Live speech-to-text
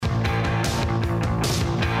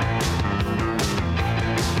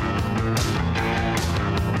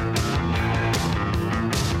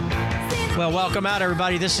welcome out,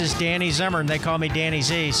 everybody. This is Danny Zimmern. They call me Danny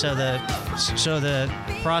Z, so the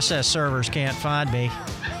process servers can't find me.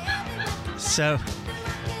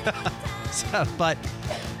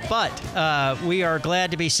 But we are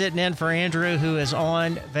glad to be sitting in for Andrew, who is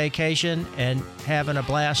on vacation and having a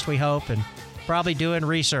blast, we hope, and probably doing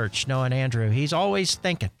research, knowing Andrew. He's always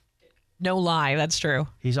thinking. No lie, that's true.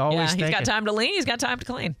 He's always thinking. He's got time to lean. He's got time to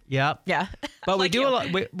clean. Yep. Yeah. But like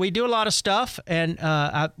we do a lot of stuff, and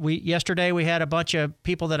yesterday we had a bunch of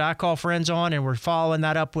people that I call friends on, and we're following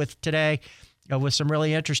that up with today with some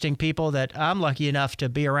really interesting people that I'm lucky enough to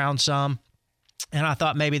be around some, and I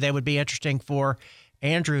thought maybe they would be interesting for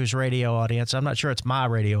Andrew's radio audience. I'm not sure it's my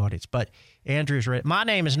radio audience, but Andrew's my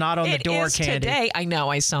name is not on the door, Candy. Today. I know,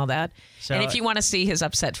 I saw that. So, and if you want to see his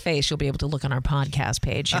upset face, you'll be able to look on our podcast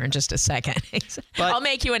page here in just a second. I'll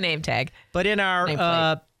make you a name tag. But in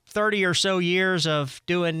our 30 or so years of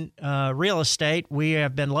doing real estate, we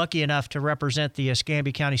have been lucky enough to represent the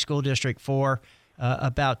Escambia County School District for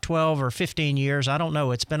about 12 or 15 years. I don't know.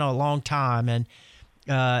 It's been a long time. And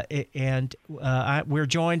we're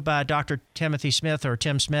joined by Dr. Timothy Smith, or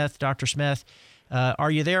Tim Smith. Dr. Smith,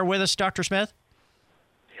 are you there with us, Dr. Smith?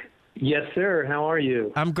 Yes, sir. How are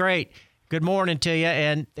you? I'm great. Good morning to you,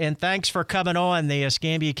 and thanks for coming on, the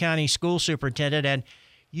Escambia County School Superintendent. And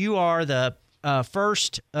you are the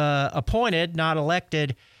first appointed, not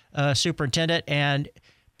elected, superintendent. And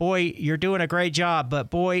boy, you're doing a great job, but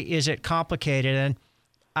boy, is it complicated. And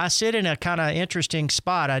I sit in a kind of interesting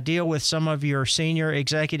spot. I deal with some of your senior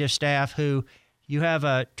executive staff who you have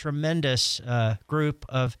a tremendous group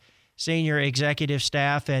of senior executive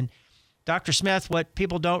staff. And Dr. Smith, what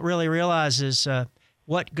people don't really realize is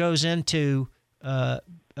what goes into a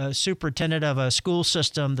superintendent of a school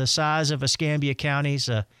system the size of Escambia County's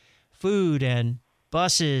food and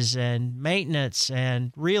buses and maintenance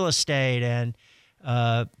and real estate and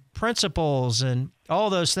principals and all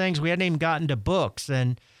those things. We hadn't even gotten to books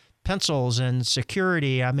and pencils and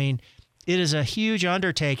security. I mean, it is a huge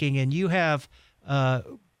undertaking, and you have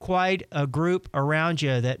quite a group around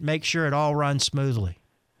you that make sure it all runs smoothly.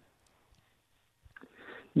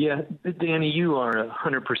 Yeah, Danny, you are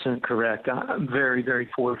 100% correct. I'm very, very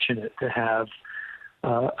fortunate to have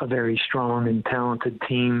a very strong and talented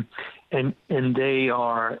team, and they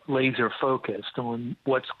are laser focused on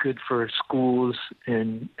what's good for schools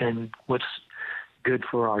and what's good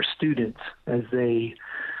for our students as they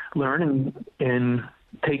learn and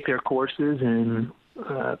take their courses and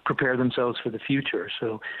prepare themselves for the future.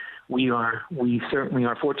 So we certainly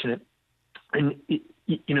are fortunate. And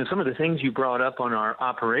some of the things you brought up on our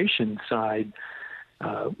operations side,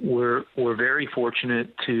 we're very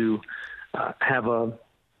fortunate to have a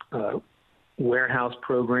warehouse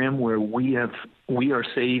program where we are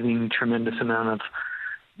saving tremendous amount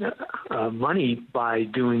of money by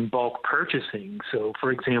doing bulk purchasing. So,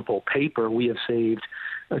 for example, paper, we have saved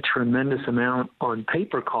a tremendous amount on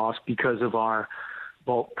paper costs because of our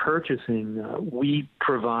bulk purchasing. We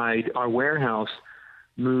provide, our warehouse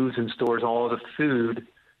moves and stores all of the food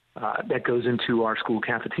that goes into our school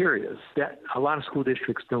cafeterias. That a lot of school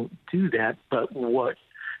districts don't do that, but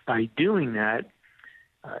by doing that,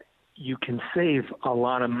 you can save a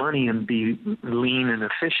lot of money and be lean and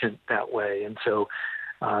efficient that way. And so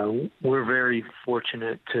we're very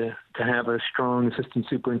fortunate to have a strong assistant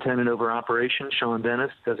superintendent over operations. Sean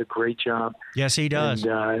Dennis does a great job. Yes, he does.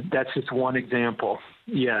 And that's just one example.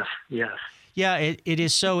 Yes. Yeah, it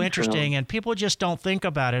is so interesting, and people just don't think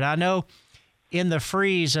about it. I know in the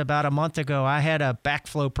freeze about a month ago, I had a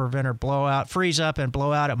backflow preventer freeze up and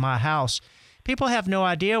blow out at my house. People have no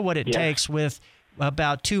idea what it takes with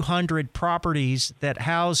about 200 properties that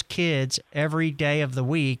house kids every day of the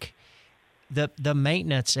week, the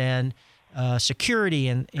maintenance and security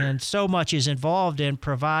and so much is involved in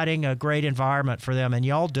providing a great environment for them, and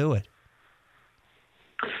y'all do it.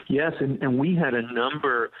 Yes, and we had a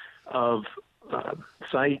number of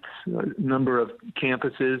sites, a number of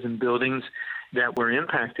campuses and buildings that were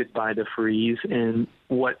impacted by the freeze, and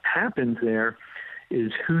what happens there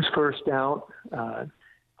is who's first out,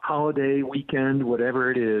 holiday, weekend, whatever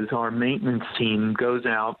it is, our maintenance team goes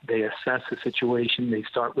out, they assess the situation, they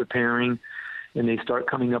start repairing, and they start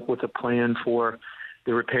coming up with a plan for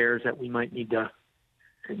the repairs that we might need to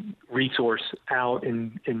resource out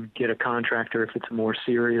and get a contractor if it's more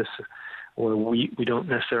serious, or we don't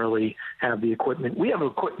necessarily have the equipment. We have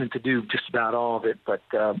equipment to do just about all of it, but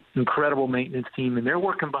incredible maintenance team, and they're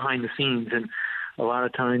working behind the scenes, and a lot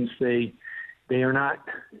of times they're not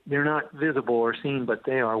visible or seen, but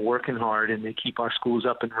they are working hard, and they keep our schools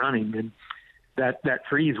up and running. And that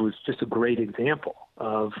freeze was just a great example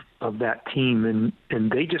of that team, and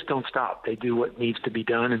they just don't stop. They do what needs to be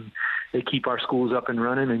done, they keep our schools up and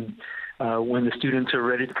running. And when the students are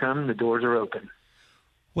ready to come, the doors are open.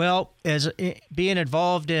 Well, as being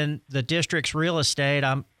involved in the district's real estate,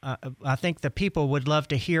 I think the people would love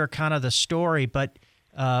to hear kind of the story. But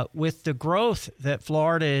with the growth that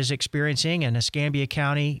Florida is experiencing and Escambia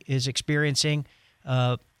County is experiencing,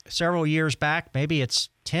 several years back, maybe it's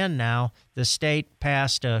 10 now, the state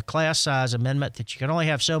passed a class size amendment that you can only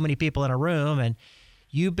have so many people in a room, and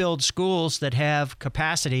you build schools that have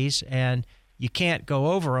capacities and you can't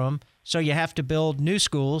go over them. So you have to build new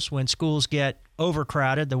schools when schools get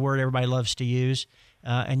overcrowded, the word everybody loves to use.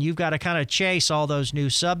 And you've got to kind of chase all those new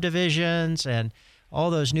subdivisions and all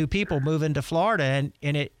those new people move into Florida.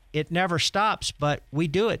 And it never stops, but we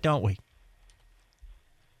do it, don't we?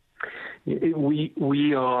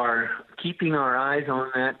 We are keeping our eyes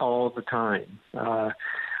on that all the time.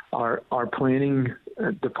 Our planning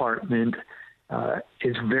department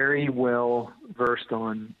is very well versed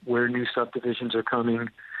on where new subdivisions are coming,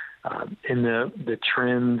 and the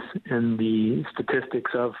trends and the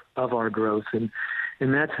statistics of our growth. And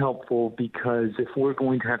that's helpful because if we're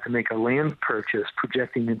going to have to make a land purchase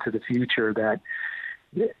projecting into the future that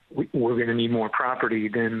we're going to need more property,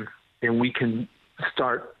 then we can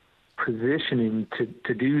start positioning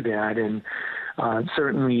to do that. And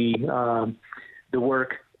certainly the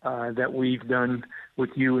work that we've done with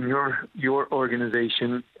you and your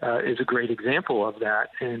organization is a great example of that,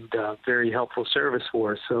 and very helpful service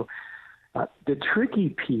for us. So the tricky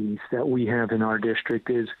piece that we have in our district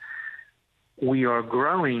is we are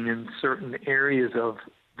growing in certain areas of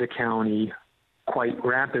the county quite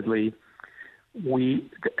rapidly. In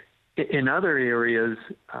other areas,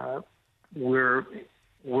 we're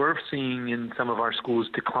seeing in some of our schools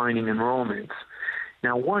declining enrollments.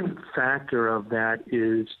 Now, one factor of that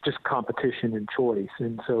is just competition and choice.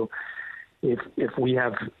 And so if we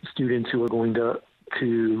have students who are going to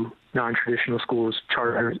non-traditional schools,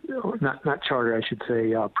 not charter, I should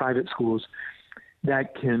say, private schools, that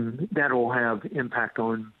will have impact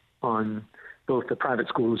on both the private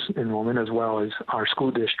schools enrollment as well as our school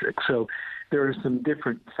district. So there are some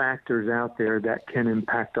different factors out there that can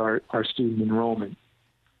impact our student enrollment.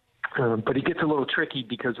 But it gets a little tricky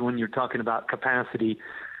because when you're talking about capacity,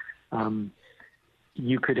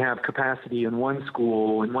 you could have capacity in one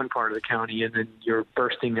school in one part of the county, and then you're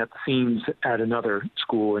bursting at the seams at another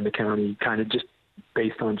school in the county, kind of just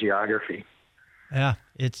based on geography. Yeah,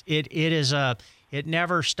 it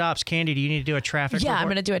never stops. Candy, do you need to do a traffic report? I'm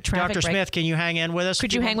going to do a traffic. Dr. Smith, can you hang in with us?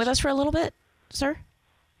 Could you hang with us for a little bit, sir?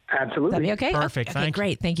 Absolutely. That'd be okay? Perfect. Okay,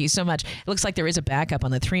 great. Thank you so much. It looks like there is a backup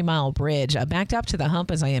on the 3 Mile Bridge, backed up to the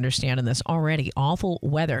hump, as I understand, in this already awful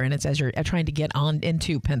weather. And it's as you're trying to get on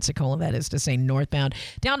into Pensacola, that is to say northbound,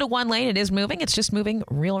 down to one lane. It is moving. It's just moving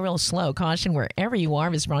real slow. Caution wherever you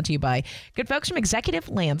are is brought to you by good folks from Executive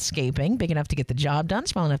Landscaping. Big enough to get the job done,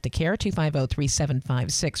 small enough to care.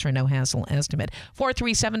 250-3756 for a no-hassle estimate.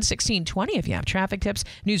 437-1620 if you have traffic tips.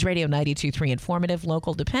 News Radio 92.3, informative,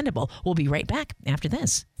 local, dependable. We'll be right back after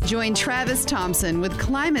this. Join Travis Thompson with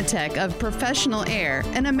Climatech of Professional Air,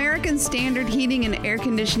 an American Standard Heating and Air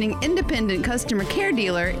Conditioning independent customer care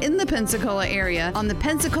dealer in the Pensacola area on the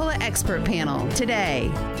Pensacola Expert Panel today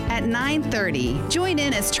at 9:30. Join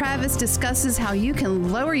in as Travis discusses how you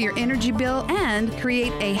can lower your energy bill and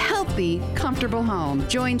create a healthy, comfortable home.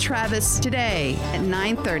 Join Travis today at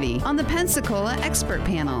 9:30 on the Pensacola Expert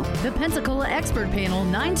Panel. The Pensacola Expert Panel,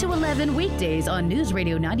 9 to 11 weekdays on News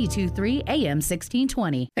Radio 92.3 AM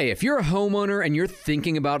 1620. Hey, if you're a homeowner and you're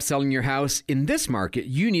thinking about selling your house, in this market,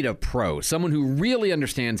 you need a pro, someone who really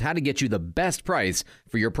understands how to get you the best price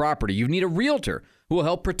for your property. You need a realtor who will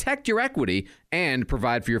help protect your equity and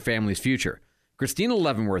provide for your family's future. Christina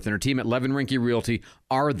Leavenworth and her team at Levin Rinke Realty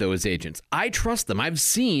are those agents. I trust them. I've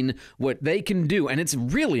seen what they can do, and it's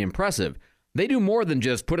really impressive. They do more than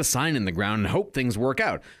just put a sign in the ground and hope things work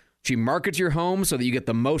out. She markets your home so that you get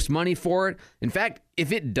the most money for it. In fact,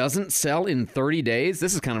 if it doesn't sell in 30 days,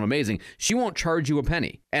 this is kind of amazing, she won't charge you a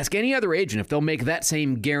penny. Ask any other agent if they'll make that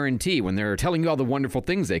same guarantee when they're telling you all the wonderful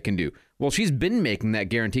things they can do. Well, she's been making that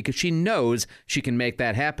guarantee because she knows she can make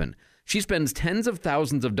that happen. She spends tens of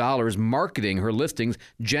thousands of dollars marketing her listings,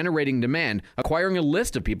 generating demand, acquiring a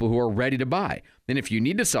list of people who are ready to buy. And if you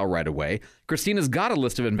need to sell right away, Christina's got a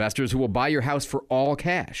list of investors who will buy your house for all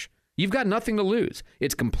cash. You've got nothing to lose.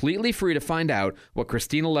 It's completely free to find out what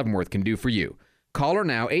Christina Leavenworth can do for you. Call her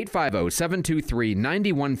now,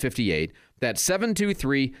 850-723-9158. That's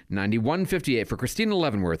 723-9158 for Christina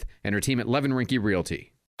Leavenworth and her team at Levin Rinke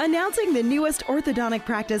Realty. Announcing the newest orthodontic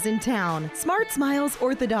practice in town, Smart Smiles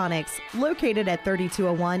Orthodontics, located at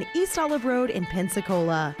 3201 East Olive Road in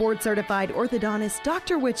Pensacola. Board-certified orthodontist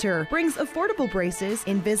Dr. Witcher brings affordable braces,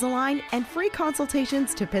 Invisalign, and free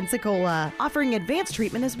consultations to Pensacola, offering advanced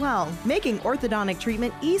treatment as well, making orthodontic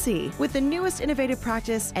treatment easy. With the newest innovative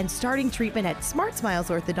practice and starting treatment at Smart Smiles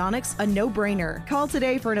Orthodontics, a no-brainer. Call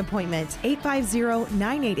today for an appointment,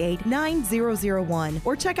 850-988-9001,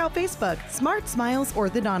 or check out Facebook, Smart Smiles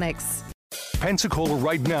Orthodontics. Pensacola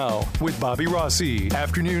Right Now with Bobby Rossi.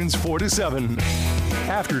 Afternoons 4 to 7.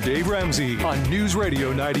 After Dave Ramsey on News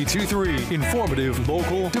Radio 92.3. Informative,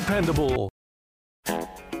 local, dependable.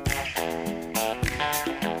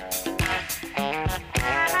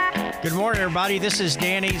 Good morning, everybody. This is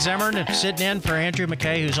Danny Zimmern sitting in for Andrew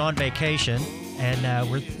McKay, who's on vacation. And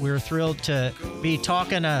we're thrilled to be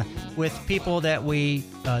talking with people that we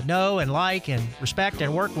know and like and respect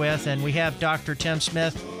and work with. And we have Dr. Tim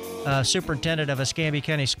Smith, superintendent of Escambia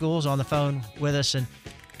County Schools, on the phone with us. And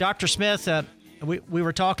Dr. Smith, we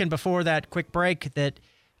were talking before that quick break that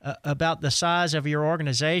about the size of your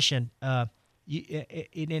organization.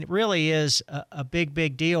 It really is a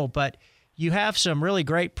big deal, but you have some really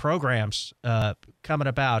great programs coming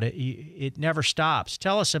about. It never stops.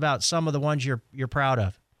 Tell us about some of the ones you're proud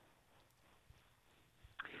of.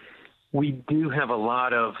 We do have a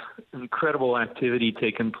lot of incredible activity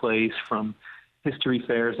taking place, from history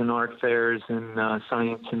fairs and art fairs and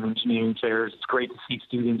science and engineering fairs. It's great to see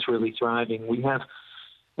students really thriving. We have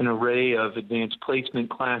an array of advanced placement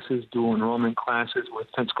classes, dual enrollment classes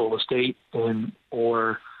with Pensacola State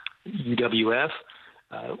or UWF.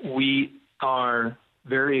 We are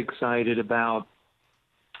very excited about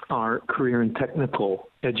our career and technical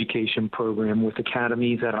education program with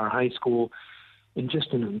academies at our high school, and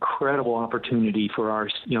just an incredible opportunity for our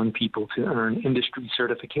young people to earn industry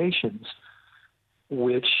certifications,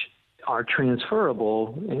 which are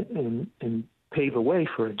transferable and pave the way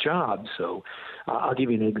for a job. So I'll give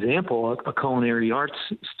you an example. A culinary arts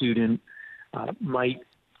student might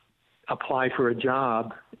apply for a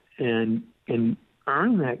job and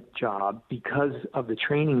earn that job because of the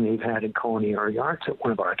training they've had in culinary arts at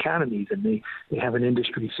one of our academies, and they have an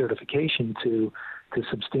industry certification to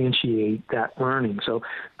substantiate that learning. So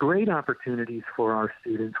great opportunities for our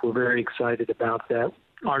students. We're very excited about that.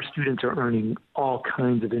 Our students are earning all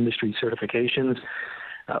kinds of industry certifications.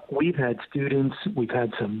 We've had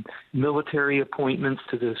some military appointments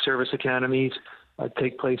to the service academies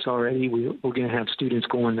take place already. We're going to have students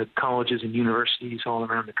going to colleges and universities all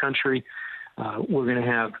around the country. We're going to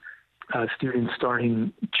have students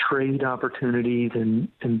starting trade opportunities and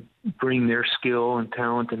bring their skill and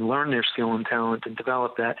talent and learn their skill and talent and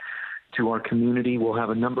develop that to our community. We'll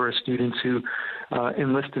have a number of students who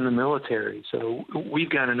enlist in the military. So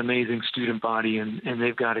we've got an amazing student body, and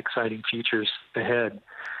they've got exciting futures ahead.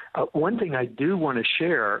 One thing I do want to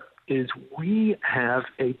share is we have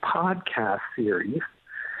a podcast series,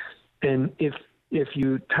 and if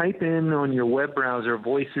you type in on your web browser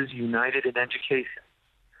Voices United in Education,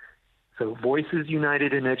 so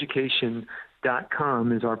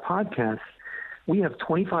voicesunitededucation.com is our podcast. We have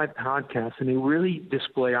 25 podcasts, and they really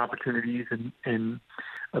display opportunities and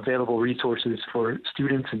available resources for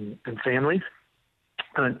students and families,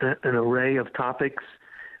 an array of topics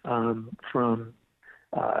from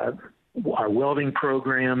our welding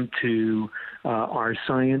program to our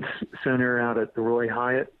science center out at the Roy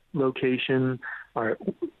Hyatt location, our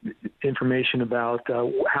information about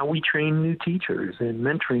how we train new teachers and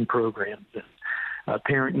mentoring programs and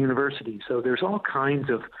parent university. So there's all kinds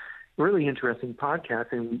of really interesting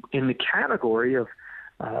podcasts. And in the category of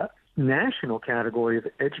national category of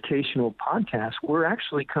educational podcasts, we're at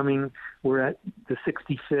the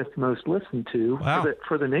 65th most listened to. Wow.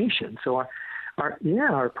 for the nation. So our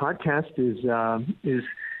podcast is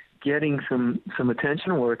getting some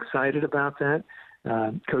attention. We're excited about that.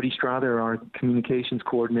 Cody Strother, our communications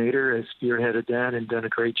coordinator, has spearheaded that and done a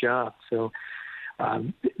great job. So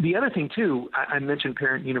the other thing, too, I mentioned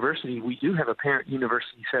Parent University. We do have a Parent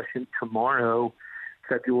University session tomorrow,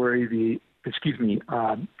 Saturday,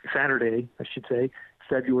 I should say,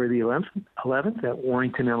 February the 11th at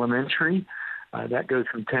Warrington Elementary. That goes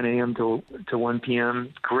from 10 a.m. to 1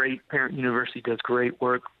 p.m. Great. Parent University does great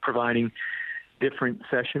work providing different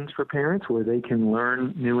sessions for parents where they can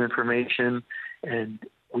learn new information, and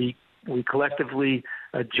we collectively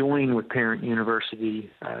join with Parent University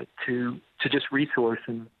to just resource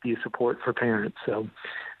and be a support for parents. So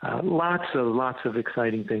lots of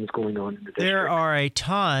exciting things going on in the district. There are a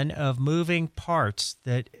ton of moving parts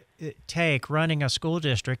that take running a school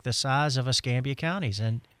district the size of Escambia County's,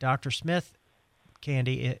 and Dr. Smith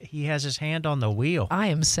Candy. He has his hand on the wheel. I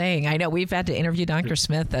am saying, I know we've had to interview Dr.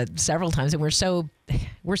 Smith several times, and we're so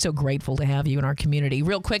grateful to have you in our community.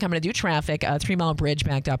 Real quick, I'm going to do traffic. 3 Mile Bridge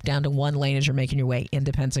backed up down to 1 lane as you're making your way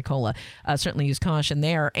into Pensacola. Certainly use caution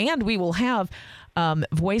there. And we will have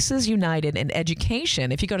Voices United in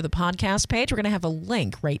Education. If you go to the podcast page, we're going to have a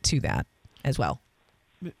link right to that as well.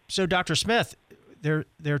 So, Dr. Smith, there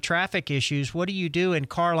are traffic issues. What do you do in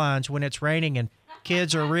car lines when it's raining and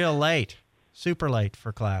kids are real late, super late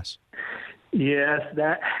for class? Yes,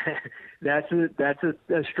 that's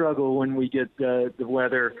a struggle when we get the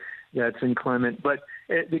weather that's inclement. But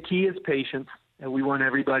the key is patience. We want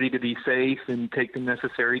everybody to be safe and take the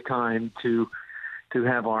necessary time to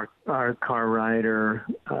have our car ride or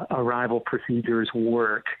arrival procedures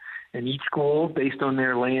work. And each school, based on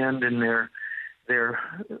their land and their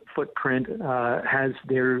footprint, has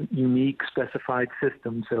their unique specified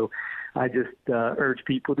system. So I just urge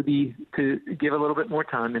people to give a little bit more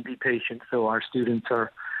time and be patient, so our students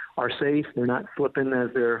are safe. They're not slipping as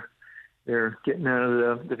they're getting out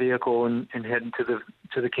of the vehicle and heading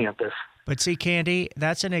to the campus. But see, Candy,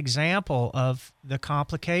 that's an example of the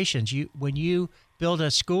complications. When you build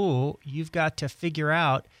a school, you've got to figure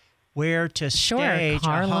out where to stage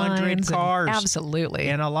 100 cars absolutely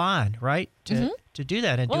in a line, right? To do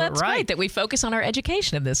that and do it right. Well, that's great that we focus on our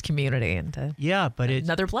education in this community. And but it's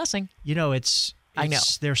another blessing. I know.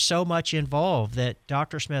 There's so much involved that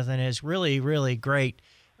Dr. Smith and his really, really great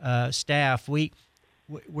staff,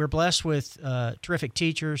 we're blessed with terrific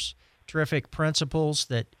teachers, terrific principals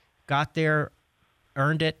that got there,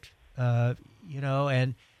 earned it,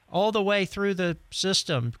 and all the way through the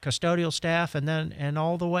system, custodial staff, and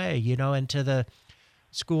all the way, into the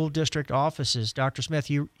school district offices. Dr. Smith,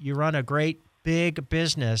 you run a great big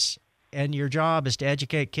business, and your job is to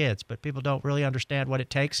educate kids, but people don't really understand what it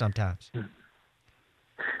takes sometimes.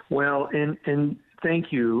 Well, and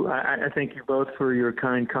thank you. I thank you both for your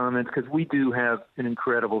kind comments, because we do have an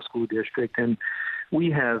incredible school district, and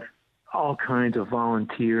we have all kinds of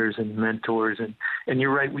volunteers and mentors, and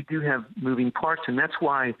you're right, we do have moving parts, and that's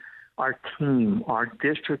why our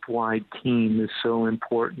district-wide team is so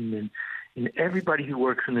important, and everybody who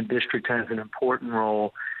works in the district has an important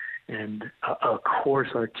role. And, of course,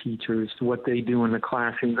 our teachers, what they do in the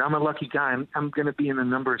classrooms. I'm a lucky guy. I'm going to be in a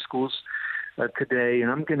number of schools today,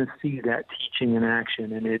 and I'm going to see that teaching in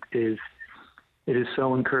action. And it is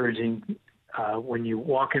so encouraging when you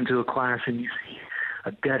walk into a class and you see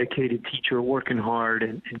a dedicated teacher working hard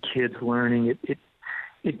and kids learning.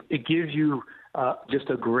 It gives you just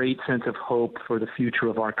a great sense of hope for the future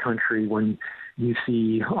of our country when you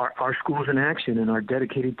see our schools in action and our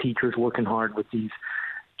dedicated teachers working hard with these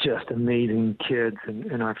just amazing kids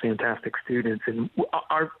and our fantastic students. And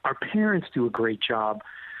our parents do a great job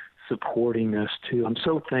supporting us too. I'm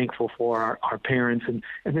so thankful for our parents, and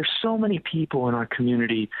there's so many people in our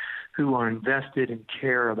community who are invested and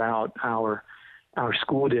care about our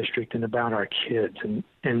school district and about our kids.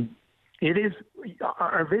 And it is,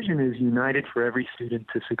 our vision is united for every student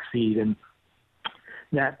to succeed, and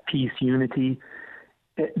that peace, unity,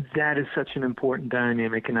 that is such an important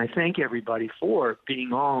dynamic, and I thank everybody for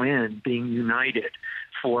being all in, being united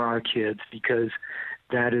for our kids, because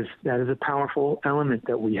that is a powerful element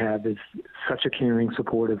that we have, is such a caring,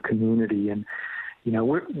 supportive community. And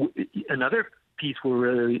another piece we're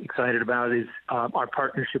really excited about is our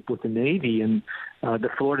partnership with the Navy, and the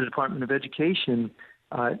Florida Department of Education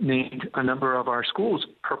named a number of our schools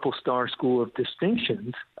Purple Star School of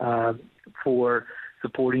Distinctions for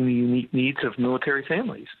supporting the unique needs of military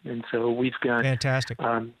families. And so we've got fantastic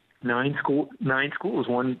 9 schools,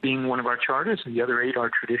 one being one of our charters, and the other 8 are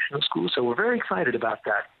traditional schools. So we're very excited about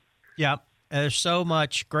that. Yeah, there's so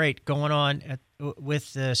much great going on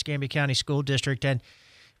with the Escambia County School District. And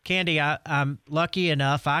Candy, I'm lucky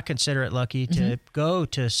enough, I consider it lucky, to go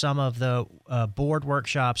to some of the board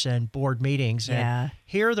workshops and board meetings and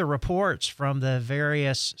hear the reports from the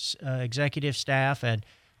various executive staff, and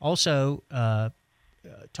also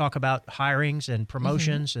talk about hirings and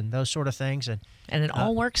promotions and those sort of things. And it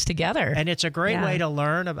all works together. And it's a great way to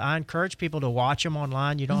learn. I encourage people to watch them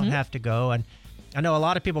online. You don't have to go. And I know a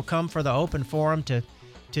lot of people come for the open forum to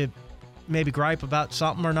maybe gripe about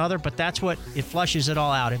something or another, but that's what it flushes it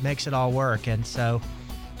all out. It makes it all work. And so,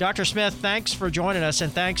 Dr. Smith, thanks for joining us,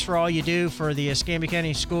 and thanks for all you do for the Escambia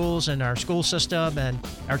County schools and our school system and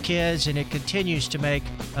our kids. And it continues to make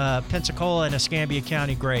Pensacola and Escambia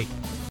County great.